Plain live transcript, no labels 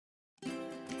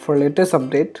For latest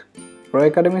update, Pro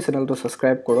Academy channel to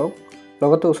subscribe korok.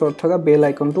 Logote usor thoka bell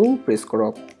icon to press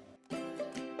korok.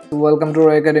 Welcome to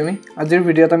Pro Academy. Ajir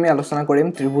video ta ami alochona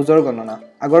korim tribhujor gonona.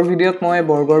 Agor video t moi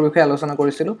borgor bikhoye alochona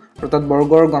korisilu. Ortat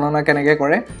borgor gonona keneke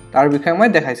kore tar bikhoye moi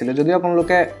dekhaisilu. Jodi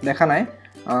aponloke dekha nai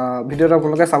video ta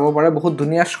aponloke sabo pare bahut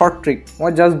dhuniya short trick.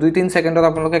 Moi just 2-3 second ot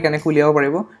aponloke keneke uliabo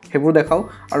paribo hebur dekhau.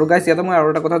 Aru guys yata moi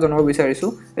aru eta kotha janabo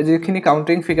bisarisu. Ei je khini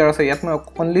counting figure ase yat moi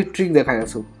only trick dekhai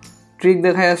asu. Trick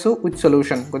dekhai asu with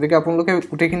solution. Gotike aponloke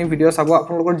utekhini video sabo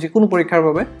aponlokor jikunu porikhar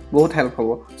babe bahut help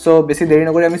hobo. So besi deri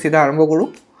nokori ami sidha arambo koru.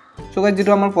 So guys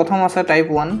যেটো আমাৰ প্ৰথম আছে type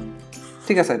 1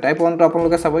 ঠিক আছে type 1 টো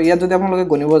আপোনালোকে চাব ইয়াত যদি আপোনালোকে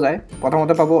গণিব যায়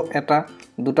প্ৰথমতে পাব এটা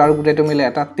দুটাৰ গুটেটো মিলে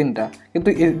এটা তিনটা কিন্তু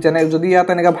জানে যদি ইয়াত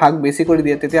এনেকা ভাগ বেছি কৰি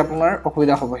দিয়ে তেতিয়া আপোনাৰ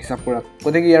অসুবিধা হ'ব হিসাব কৰাত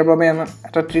গতিকে ইয়াৰ বাবে আমি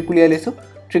এটা ট্ৰিক উলিয়াই লৈছো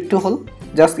ট্ৰিকটো হল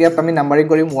জাস্ট ইয়াত আমি নাম্বাৰিং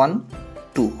কৰিম 1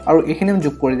 2 আৰু এইখিনি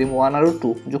যোগ কৰি দিম 1 আৰু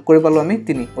 2 যোগ কৰি পালো আমি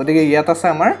 3 গতিকে ইয়াত আছে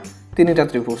আমাৰ তিনিটা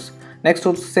ত্ৰিভুজ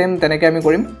নেক্সট সেম তেনেকৈ আমি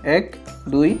কৰিম 1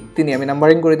 2 3 আমি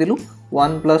নাম্বাৰিং কৰি দিলো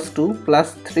 1 + 2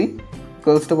 + 3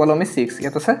 equals to পালো আমি 6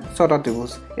 ইয়াত আছে 6টা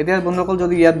ত্রিভুজ এতিয়া বন্ধুসকল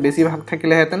যদি ইয়াত বেছি ভাগ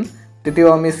থাকিলে হেতেন তেতিয়াও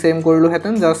আমি সেম কৰিলো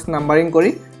হেতেন জাস্ট নাম্বাৰিং কৰি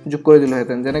যোগ কৰি দিলো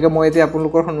হেতেন যেনেকৈ মই এতিয়া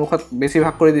আপোনালোকৰ সন্মুখত বেছি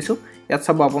ভাগ কৰি দিছো ইয়াত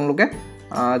চাব আপোনালোকে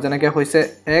যেনেকৈ হৈছে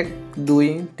 1 2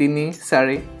 3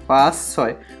 4 5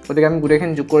 6 গতিকে আমি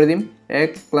গুটেখিনি যোগ কৰি দিম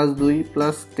 1 + 2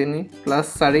 + 3 +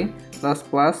 4 +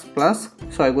 5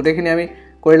 + 6 গুটেখিনি আমি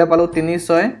কৰিলা পালো 3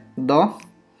 6 10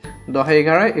 10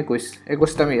 11 21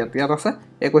 21টা আমি ইয়াত আছে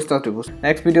 21টা ত্রিভুজ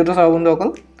নেক্সট ভিডিওটো চাও বন্ধুসকল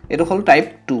এটো হল টাইপ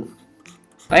 2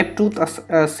 টাইপ 2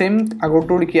 সেম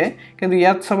আগৰটো লিখিয়াই কিন্তু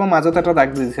ইয়াত চাব মাজত এটা দাগ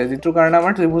দিছে যেটোৰ কাৰণে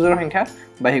আমাৰ ত্ৰিভুজৰ সংখ্যা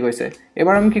বাঢ়ি গৈছে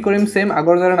এবাৰ আমি কি কৰিম সেম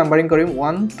আগৰ দৰে নাম্বাৰিং কৰিম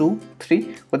 1 2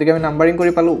 3 গতিকে আমি নাম্বাৰিং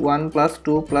কৰি পালো 1 +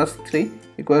 2 + 3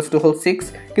 = হল 6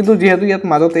 কিন্তু যেহেতু ইয়াত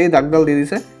মাজত এই দাগডাল দি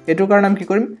দিছে এটোৰ কাৰণে আমি কি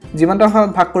কৰিম যিমানটা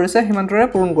ভাগ কৰিছে সিমানটোৰে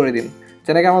পূৰণ কৰি দিম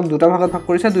যেনেকৈ আমাক দুটা ভাগত ভাগ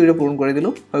কৰিছে দুইৰে পূৰণ কৰি দিলো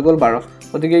হৈ গল 12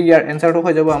 গতিকে ইয়াৰ এনসাৰটো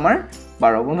হৈ যাব আমাৰ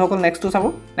 12 বন্ধুসকল নেক্সটটো চাব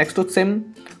নেক্সটটো সেম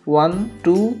 1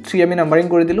 2 3 আমি নাম্বাৰিং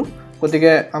কৰি দিলো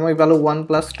গতিকে আমি পালো 1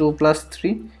 + 2 +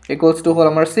 3 = হল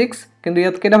আমাৰ 6 কিন্তু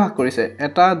ইয়াত কেটা ভাগ কৰিছে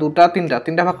এটা দুটা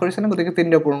তিনটা ভাগ কৰিছে না গতিকে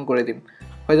তিনটা পূৰণ কৰি দিম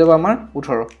হৈ যাব আমাৰ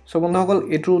 18 সো বন্ধুসকল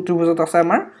এটো ত্ৰিভুজত আছে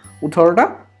আমাৰ 18টা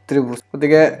ত্ৰিভুজ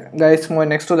গতিকে গাইস মই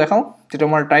নেক্সটটো দেখাও যেটো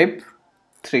আমাৰ টাইপ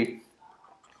 3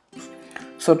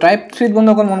 So type 3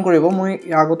 বন্ধুসকল মন কৰিব মই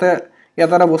আগতে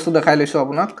ইয়াত এটা বস্তু দেখাই লৈছো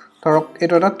আপোনাক ধৰক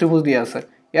এটো এটা ত্ৰিভুজ দিয়া আছে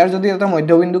ইয়াৰ যদি এটা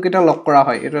মধ্যবিন্দু কিটা লক কৰা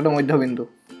হয় এটো এটা মধ্যবিন্দু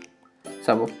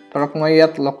চাব ধৰক মই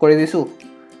ইয়াত লক কৰি দিছো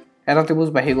এটা ত্ৰিভুজ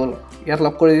বাহি গল ইয়াত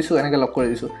লক কৰি দিছো এনেকৈ লক কৰি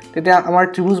দিছো তেতিয়া আমাৰ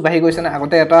ত্ৰিভুজ বাহি গৈছে না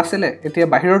আগতে এটা আছিল এতিয়া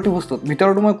বাহিৰৰ ত্ৰিভুজটো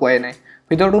ভিতৰটো মই কোৱাই নাই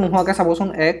ভিতৰটো নোহোৱাকে চাবচোন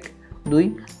 1 2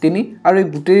 3 আৰু এই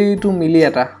গুটেইটো মিলি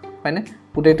এটা হয়নে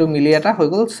গুটেইটো মিলি এটা হৈ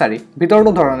গল 4 ভিতৰটো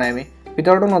ধৰা নাই আমি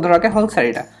ভিতৰটো নধৰাকে হল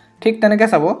 4টা ঠিক তেনেকৈ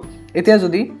চাব এতিয়া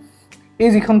যদি এই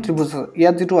যিখন ত্ৰিভুজ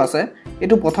ইয়াত যেটো আছে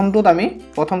এটো প্ৰথমটোত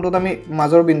আমি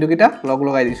মাজৰ বিন্দুকিটা লগ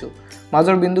লগাই দিছো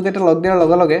মাজৰ বিন্দুকিটা লগ দিয়াৰ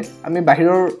লগে লগে আমি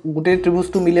বাহিৰৰ গুটেই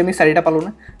ত্ৰিভুজটো মিলি আমি 4টা পালো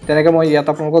না তেনেকৈ মই ইয়াত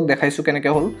আপোনালোকক দেখাইছো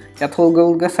কেনেকৈ হল ইয়াত হল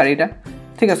গলকে 4টা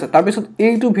ঠিক আছে তাৰ পিছত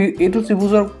এইটো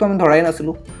ত্ৰিভুজৰটো আমি ধৰাই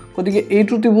নাছিলো গতিকে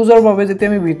এইটো ত্ৰিভুজৰ বাবে যেতিয়া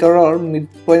আমি ভিতৰৰ মিড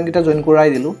পইণ্ট কিটা জয়েন কৰাই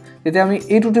দিলো তেতিয়া আমি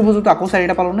এইটো ত্ৰিভুজটো আকৌ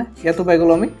 4টা পালো না ইয়াতো পাই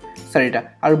গলো আমি 4টা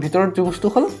আৰু ভিতৰৰ ত্ৰিভুজটো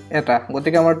হল এটা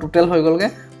গতিকে আমাৰ টোটাল হৈ গলগে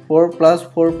 4 +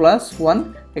 4 + 1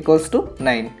 =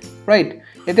 9 ৰাইট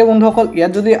এতিয়া বন্ধুসকল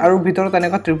ইয়াত যদি আৰু ভিতৰত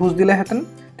এনেকা ত্ৰিভুজ দিলে হেতেন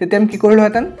তেতিয়া আমি কি কৰিলো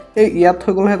হেতেন এই ইয়াত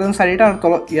হৈ গল হেতেন 4টা আৰু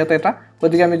তলত ইয়াত এটা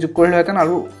গতিকে আমি যোগ কৰিলো হেতেন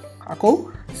আৰু আকৌ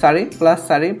 4 +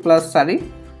 4 + 4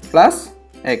 +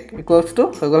 1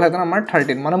 = হৈ গল হেতেন আমাৰ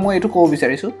 13 মানে মই এটো কব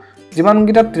বিচাৰিছো যিমান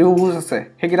কিটা ত্ৰিভুজ আছে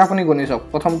হেকিটা আপুনি গণি চাওক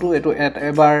প্ৰথমটো এটো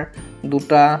এবাৰ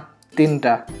দুটা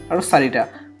তিনটা আৰু 4টা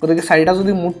গতিকে 4টা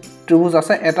যদি মুঠ ত্ৰিভুজ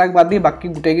আছে এটাক বাদ দি বাকি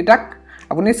গুটেইকিটাক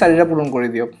আপুনি 4টা পূৰণ কৰি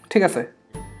দিয়ক ঠিক আছে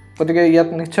গতিকে ইয়াত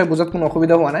নিশ্চয় বুজাত কোনো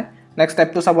অসুবিধা হোৱা নাই নেক্সট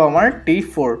টাইপটো চাব আমাৰ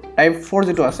T4 টাইপ 4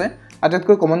 যেটো আছে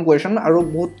আটাইতকৈ কমন কোৱেশ্চন আৰু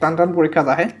বহুত টান পৰীক্ষাত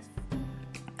আহে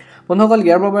বন্ধুসকল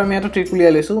ইয়াৰ বাবে আমি এটা ট্ৰিক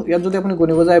উলিয়াই লৈছো ইয়াত যদি আপুনি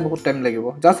গণিব যায় বহুত টাইম লাগিব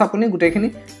জাস্ট আপুনি গুটেইখিনি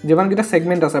যিমান কিটা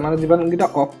সেগমেন্ট আছে মানে যিমান কিটা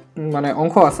মানে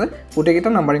অংশ আছে গুটেইকিটা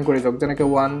নাম্বাৰিং কৰি যাওক যেনেকৈ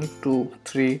 1 2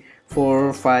 3 4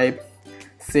 5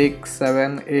 6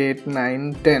 7 8 9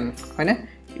 10 হয়নে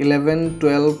 11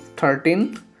 12 13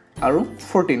 আৰু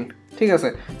 14 ঠিক আছে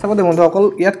চাব দে বন্ধুসকল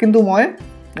ইয়াত কিন্তু মই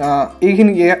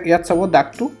এইখিনি ইয়াত চাব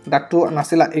দাগটো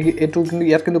নাছিলা এটো কিন্তু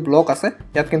ইয়াত কিন্তু ব্লক আছে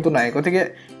ইয়াত কিন্তু নাই গতিকে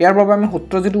ইয়াৰ বাবে আমি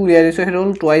সূত্ৰ যেটো উলিয়াই দিছো হেটো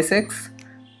হল 2x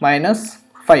 -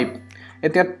 5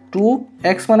 এতিয়া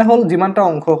 2x মানে হল যিমানটা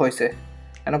অংশ হৈছে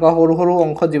এনেকুৱা সৰু সৰু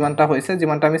অংশ যিমানটা হৈছে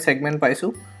যিমানটা আমি সেগমেন্ট পাইছো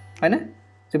হয়নে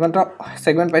যিমানটা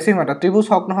সেগমেন্ট পাইছো সিমানটা ত্ৰিভুজ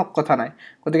হক নহক কথা নাই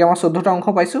গতিকে আমাৰ 14টা অংশ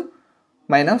পাইছো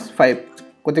 -5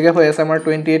 গতিকে হৈ আছে আমাৰ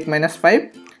 28 - 5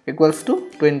 ইকুৱেলছ টু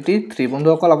 23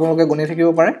 বন্ধুসকল আপোনালোকে গণি থাকিব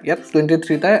পাৰে ইয়াত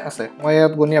 23 টাই আছে মই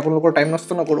ইয়াত গণি আপোনালোকৰ টাইম নষ্ট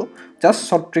নকৰো জাস্ট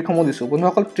শৰ্ট ট্ৰিকসমূহ দিছো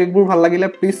বন্ধুসকল ট্ৰিকবোৰ ভাল লাগিলে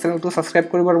প্লিজ চেনেলটো সাবস্ক্ৰাইব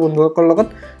কৰিব আৰু বন্ধুসকলৰ লগত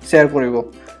শেয়াৰ কৰিব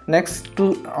নেক্সট টু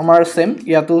আমাৰ সেম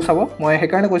ইয়াতো চাব মই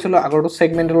হেকাৰণে কৈছিলো আগৰটো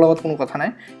সেগমেন্টৰ লগত কোনো কথা নাই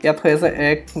ইয়াত হৈ আছে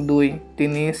 1 2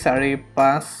 3 4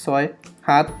 5 6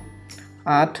 7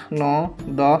 8 9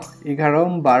 10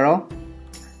 11 12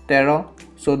 13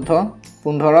 14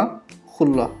 15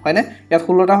 16 হয়নে ইয়াত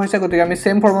 16টা হৈছে গতিকে আমি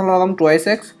সেম ফৰ্মুলা লগাম 2x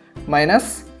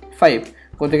 - 5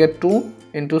 গতিকে 2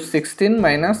 * 16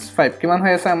 - 5 কিমান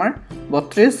হৈ আছে আমাৰ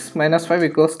 32 - 5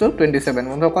 = 27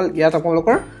 বন্ধুসকল ইয়াত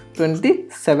আপোনালোকৰ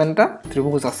 27টা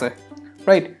ত্ৰিভুজ আছে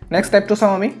ৰাইট নেক্সট টাইপটো চাম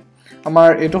আমি আমাৰ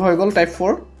এটো হৈ গল টাইপ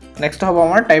 4 নেক্সট হ'ব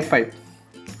আমাৰ টাইপ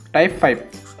 5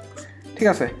 ঠিক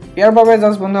আছে ইয়াৰ বাবে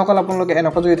জাস্ট বন্ধুসকল আপোনালোকে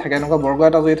এনেকুৱা যদি থাকে এনেকুৱা বৰ্গ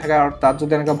এটা যদি থাকে আৰু তাত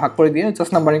যদি এনেকুৱা ভাগ কৰি দিয়ে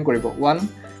জাস্ট নাম্বাৰিং কৰিব 1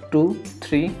 2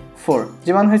 3 4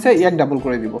 যিমান হৈছে ইয়াক ডাবল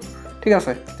কৰি দিব ঠিক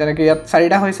আছে যেনেকৈ ইয়াত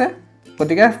 4টা হৈছে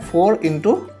গতিকে 4 *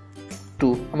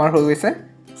 2 আমাৰ হৈ গৈছে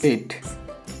 8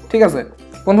 ঠিক আছে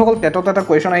বন্ধুসকল টেটত এটা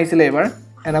কোৱেশ্চন আহিছিলে এবাৰ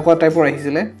এনেকুৱা টাইপৰ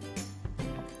আহিছিলে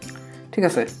ঠিক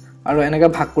আছে আৰু এনেকৈ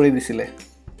ভাগ কৰি দিছিলে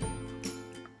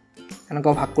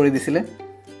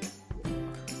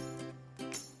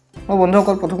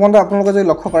বন্ধুসকল প্ৰথমতে আপোনালোকে যদি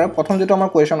লক্ষ্য কৰে প্ৰথম যেটো আমাৰ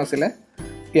কোৱেশ্চন আছিল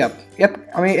ইয়াত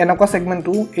আমি এনেকুৱা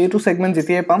সেগমেন্টটো এইটো সেগমেন্ট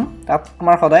যেতিয়াই পাম তাত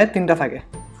আমাৰ সদায় তিনটা থাকে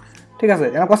ঠিক আছে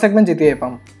এনেকুৱা সেগমেন্ট যেতিয়াই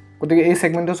পাম গতিকে এই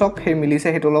সেগমেন্টটো সব হে মিলিছে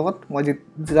হেটো লগত মই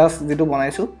জাস্ট যেটো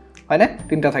বনাইছো হয়নে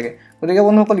তিনটা থাকে গতিকে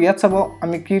বন্ধুসকল ইয়াত চাব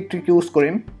আমি কি ট্ৰিক ইউজ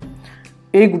কৰিম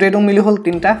এই গুটেটো মিলি হল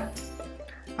তিনটা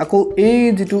আকৌ এই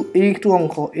যেটো এইটো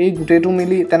অংশ এই গুটেটো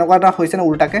মিলি তেনেকুৱা এটা হৈছে না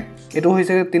উল্টাকে এটো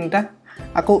হৈছে তিনটা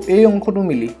আকৌ এই অংশটো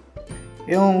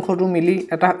মিলি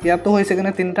এটা ইয়াতো হৈছে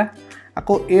কেনে তিনটা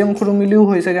আকৌ এই অংশটো মিলিও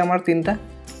হৈছে আমাৰ তিনটা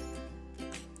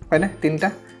হয়নে তিনটা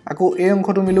আকৌ এই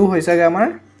অংশটো মিলিও হৈছে আমাৰ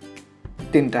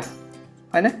তিনটা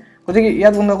হয়নে গতিকে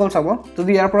ইয়াত বন্ধুসকল চাব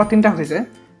যদি ইয়াৰ পৰা তিনটা হৈছে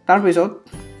তাৰ পিছত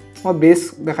মই বেস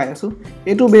দেখাই আছো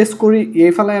এটো বেস কৰি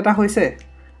এইফালে এটা হৈছে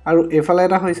আৰু এইফালে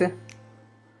এটা হৈছে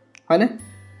হয়নে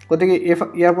গতিকে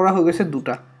ইয়াৰ পৰা হৈ গৈছে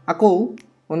দুটা আকৌ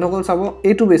বন্ধুসকল চাব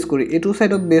এটো বেস কৰি এটো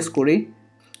সাইডত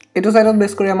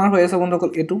বেস কৰি আমাৰ হৈ আছে বন্ধুসকল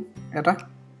এটো এটা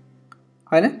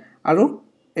হয়নে আৰু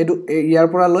এটো ইয়াৰ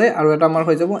পৰা লৈ আৰু এটা আমাৰ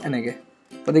হৈ যাব এনেকে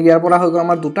গতিকে ইয়াৰ পৰা হৈ গ'ল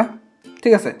আমাৰ দুটা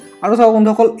ঠিক আছে আৰু চাব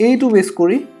বন্ধুসকল এইটো বেস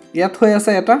কৰি ইয়াত হৈ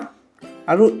আছে এটা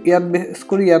আৰু ইয়াত বেস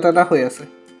কৰি ইয়াত এটা হৈ আছে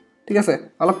ঠিক আছে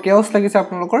অলপ কেওস লাগিছে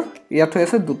আপোনালোকৰ ইয়াত হৈ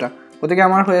আছে দুটা গতিকে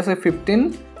আমাৰ হৈ আছে 15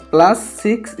 +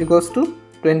 6 =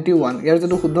 21 ইয়াৰ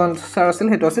যেটো শুদ্ধ আনসাৰ আছিল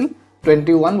হেটো আছিল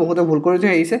 21 বহুতে ভুল কৰি থৈ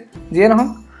আহিছে যিয়ে নহক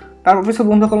তাৰ পিছত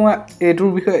বন্ধুসকল মই এটোৰ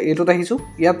বিষয় এটোত আহিছো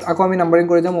ইয়াত আকৌ আমি নাম্বাৰিং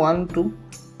কৰি যাম 1 2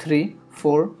 3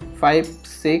 4 5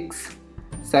 6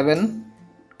 7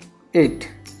 8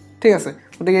 ঠিক আছে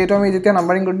গতিকে এটো আমি যেতিয়া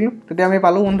নাম্বাৰিং কৰি দিম তেতিয়া আমি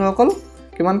পালো বন্ধুসকল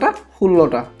কিমানটা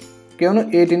 16টা কিয়নো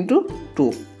 8 *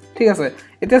 2 ঠিক আছে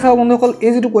এতিয়া চাও বন্ধুসকল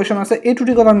এই যেটো কোৱেশ্চন আছে এই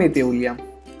টুটিকত আমি এতিয়া উলিয়াম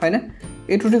হয়নে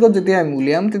এই টুটিকত যেতিয়া আমি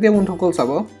উলিয়াম তেতিয়া বন্ধুসকল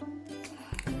চাব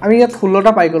আমি ইয়াত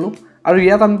 16টা পাই গলো আৰু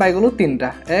ইয়াত আমি পাই গলো 3টা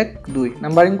 1 2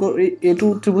 নাম্বাৰিং কৰি এটো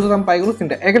ত্ৰিভুজত আমি পাই গলো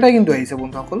 3টা একেটাই কিন্তু আহিছে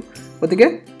বন্ধুসকল গতিকে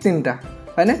 3টা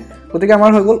হয়নে গতিকে আমাৰ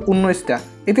হৈ গল 19টা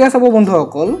এতিয়া চাব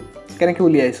বন্ধুসকল কেনেকৈ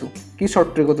উলিয়াইছো কি শৰ্ট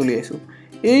ট্ৰিকত উলিয়াইছো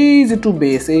এই যেটো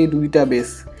বেস এই দুইটা বেস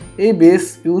এই বেস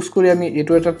ইউজ কৰি আমি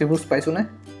এটো এটা ত্ৰিভুজ পাইছো না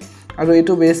আৰু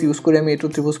এটো বেস ইউজ কৰি আমি এটো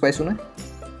ত্ৰিভুজ পাইছো না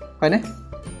হয়নে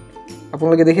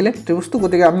আপোনালোকে দেখিলে ত্ৰিভুজটো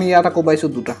গতিকে আমি ইয়াত আকৌ পাইছো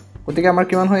দুটা গতিকে আমাৰ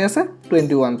কিমান হৈ আছে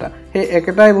 21টা হে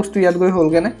একেটাই বস্তু ইয়াত গৈ হল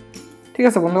কেনে ঠিক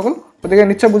আছে বন্ধুসকল গতিকে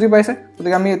নিশ্চয় বুজি পাইছে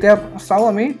গতিকে আমি এতিয়া চাও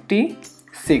আমি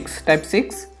T6 টাইপ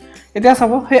 6 এতিয়া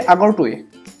চাব হে আগৰটোই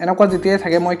এনেকুৱা যেতিয়াই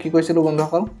থাকে মই কি কৈছিলো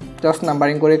বন্ধুসকল জাস্ট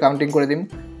নাম্বাৰিং কৰি কাউন্টিং কৰি দিম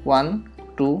 1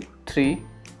 2 3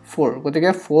 4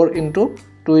 গতিকে 4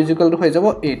 * 2 = হৈ যাব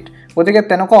 8 গতিকে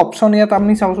তেনেকুৱা অপচন ইয়াত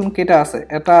আমি চাওচোন কেটা আছে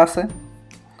এটা আছে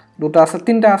দুটা আছে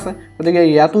তিনটা আছে গতিকে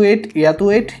ইয়াতো 8 ইয়াতো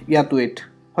 8 ইয়াতো 8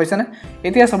 হৈছে না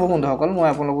এতিয়া চাব বন্ধুসকল মই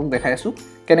আপোনালোকক দেখাই আছো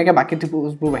কেনেকৈ বাকি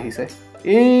ত্ৰিভুজবোৰ বাহিছে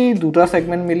এই দুটা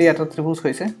সেগমেন্ট মিলি এটা ত্ৰিভুজ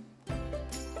হৈছে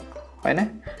হয়নে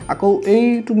আকৌ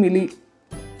এইটো মিলি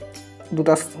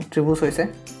দুটা ত্ৰিভুজ হৈছে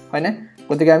হয়নে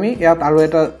গতিকে আমি ইয়াত আৰু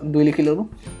এটা 2 লিখি ললো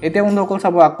এতিয়া বন্ধুসকল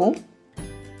চাব আকৌ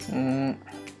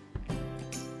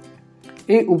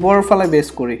এই ওপৰৰ ফালে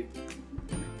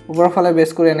বেস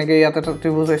কৰি এনেকৈ ইয়াত এটা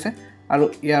ত্ৰিভুজ হৈছে আৰু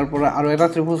ইয়াৰ পৰা আৰু এটা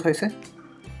ত্ৰিভুজ হৈছে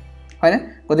হয়নে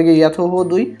গতিকে ইয়াত হ'ব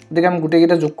 2 গতিকে আমি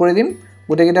গুটেকিটা যোগ কৰি দিম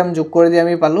গুটেকিটা আমি যোগ কৰি দি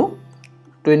আমি পালো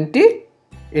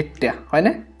 28টা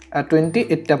হয়নে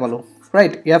 28টা পালো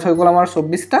ৰাইট ইয়াত হৈ গল আমাৰ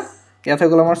 24টা ইয়াত হৈ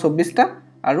গল আমাৰ 24টা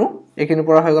আৰু একিনৰ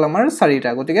পৰা হৈ গল আমাৰ 4টা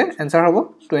গতিকে आंसर হ'ব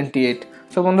 28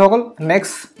 সো বন্ধুসকল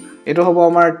নেক্সট এটো হ'ব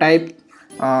আমাৰ টাইপ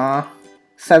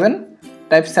 7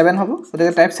 টাইপ 7 হ'ব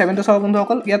গতিকে টাইপ 7 টো চাব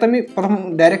বন্ধুসকল ইয়াত আমি প্ৰথম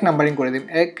ডাইৰেক্ট নাম্বাৰিং কৰি দিম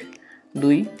 1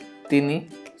 2 3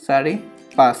 4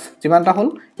 5 যিমানটা হল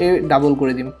এই ডাবল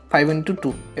কৰি দিম 5 *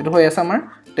 2 এটো হৈ আছে আমাৰ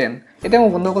 10 এটা মই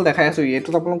বন্ধুসকল দেখাই আছো এটো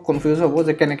আপোনালোক কনফিউজ হ'ব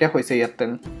যে কেনেকৈ হৈছে ইয়াত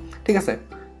 10 ঠিক আছে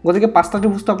গতিকে পাঁচটা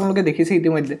ত্ৰিভুজ আপোনালোকে দেখিছে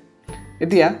ইতিমধ্যে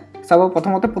এতিয়া চাব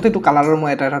প্ৰথমতে প্ৰতিটো কালাৰৰ মই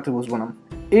এটা ত্ৰিভুজ বনাম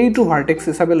এইটো ভাৰ্টেক্স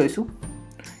হিচাপে লৈছো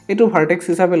এইটো ভাৰ্টেক্স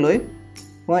হিচাপে লৈ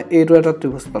মই এইটো এটা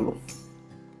ত্ৰিভুজ পালো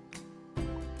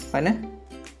হয়নে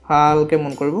ভালকে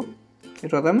মন কৰিব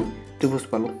এইটো এটা আমি ত্ৰিভুজ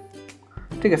পালো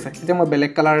ঠিক আছে এতিয়া মই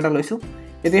বেলেগ কালাৰ এটা লৈছো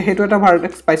এতিয়া হেতু এটা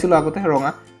ভাৰ্টেক্স পাইছিলো আগতে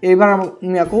ৰঙা এইবাৰ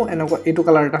আমি আকৌ এনেকুৱা এইটো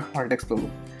কালাৰ এটা ভাৰ্টেক্স ললো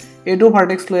এইটো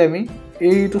ভাৰ্টেক্স লৈ আমি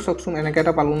এইটো সকচোন এনেকা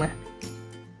এটা পালো না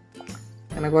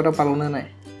এনেকুৱা এটা পালো না নাই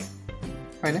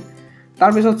হয়নে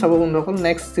তাৰ পিছত চাব বন্ধুসকল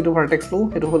নেক্সট যেটো ভাৰ্টেক্স লো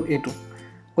হেতু হল এইটো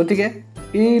গতিকে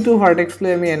এইটো ভাৰ্টেক্স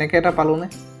লৈ আমি এনেকা এটা পালো না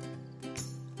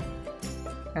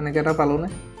এনেকা এটা পালো না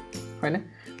হয়নে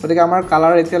গতিকে আমাৰ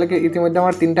কালাৰ এতিয়ালৈকে ইতিমধ্যে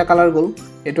আমাৰ তিনটা কালাৰ গল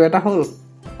এটো এটা হল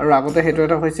আৰু আগতে হেতু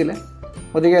এটা হৈছিল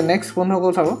গতিকে নেক্সট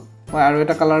বন্ধুসকল চাব মই আৰু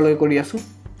এটা কালাৰ লৈ কৰি আছো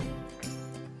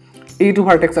এইটো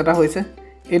ভাৰ্টেক্স এটা হৈছে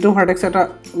এইটো ভাৰ্টেক্স এটা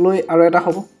লৈ আৰু এটা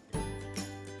হ'ব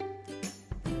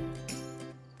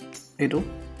এইটো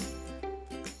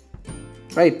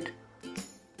ৰাইট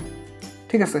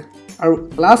ঠিক আছে আৰু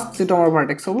লাষ্ট যেটো আমাৰ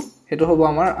ভাৰ্টেক্স হ'ব হেতু হ'ব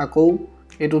আমাৰ আকৌ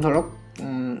এইটো ধৰক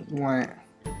মই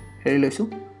হেৰি লৈছো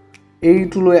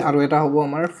এইটো লৈ আৰু এটা হ'ব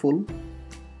আমাৰ ফুল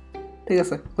ঠিক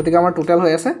আছে গতিকে আমাৰ টোটাল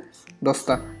হৈ আছে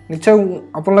 10টা নিশ্চয়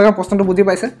আপোনালোকে প্ৰশ্নটো বুজি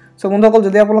পাইছে সো বন্ধুসকল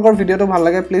যদি আপোনালোকৰ ভিডিওটো ভাল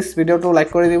লাগে প্লিজ ভিডিওটো লাইক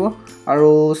কৰি দিব আৰু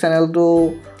চেনেলটো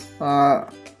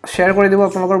শ্বেয়াৰ কৰি দিব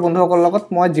আপোনালোকৰ বন্ধুসকলৰ লগত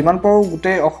মই যিমান পাৰো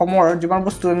গুটে অসমৰ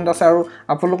যিমানবোৰ ষ্টুডেন্ট আছে আৰু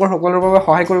আপোনালোকৰ সকলোৰ বাবে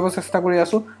সহায় কৰিব চেষ্টা কৰি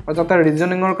আছো আৰু যাতে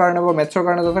ৰিজনিংৰ কাৰণে বা মেথছৰ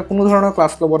কাৰণে যাতে কোনো ধৰণৰ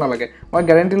ক্লাছ ল'ব নালাগে মই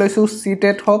গ্যাৰান্টি লৈছো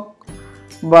Ctet হক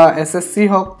বা Assc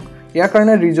হক ইয়াৰ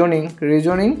কাৰণে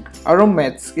ৰিজনিং আৰু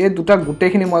মেথছ এই দুটা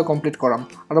গুটেখিনি মই কমপ্লিট কৰাম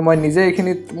আৰু মই নিজে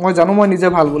এইখিনি মই জানো মই নিজে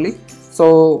ভাল বুলি সো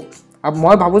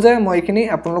মই ভাবো যে মই এইখিনি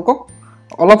আপোনালোকক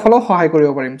অলপ হলো সহায় কৰিব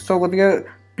পাৰিম সো গতিকে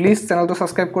প্লিজ চেনেলটো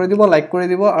সাবস্ক্ৰাইব কৰি দিব লাইক কৰি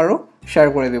দিব আৰু শ্বেয়াৰ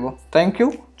কৰি দিব থ্যাংক ইউ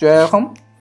জয় অসম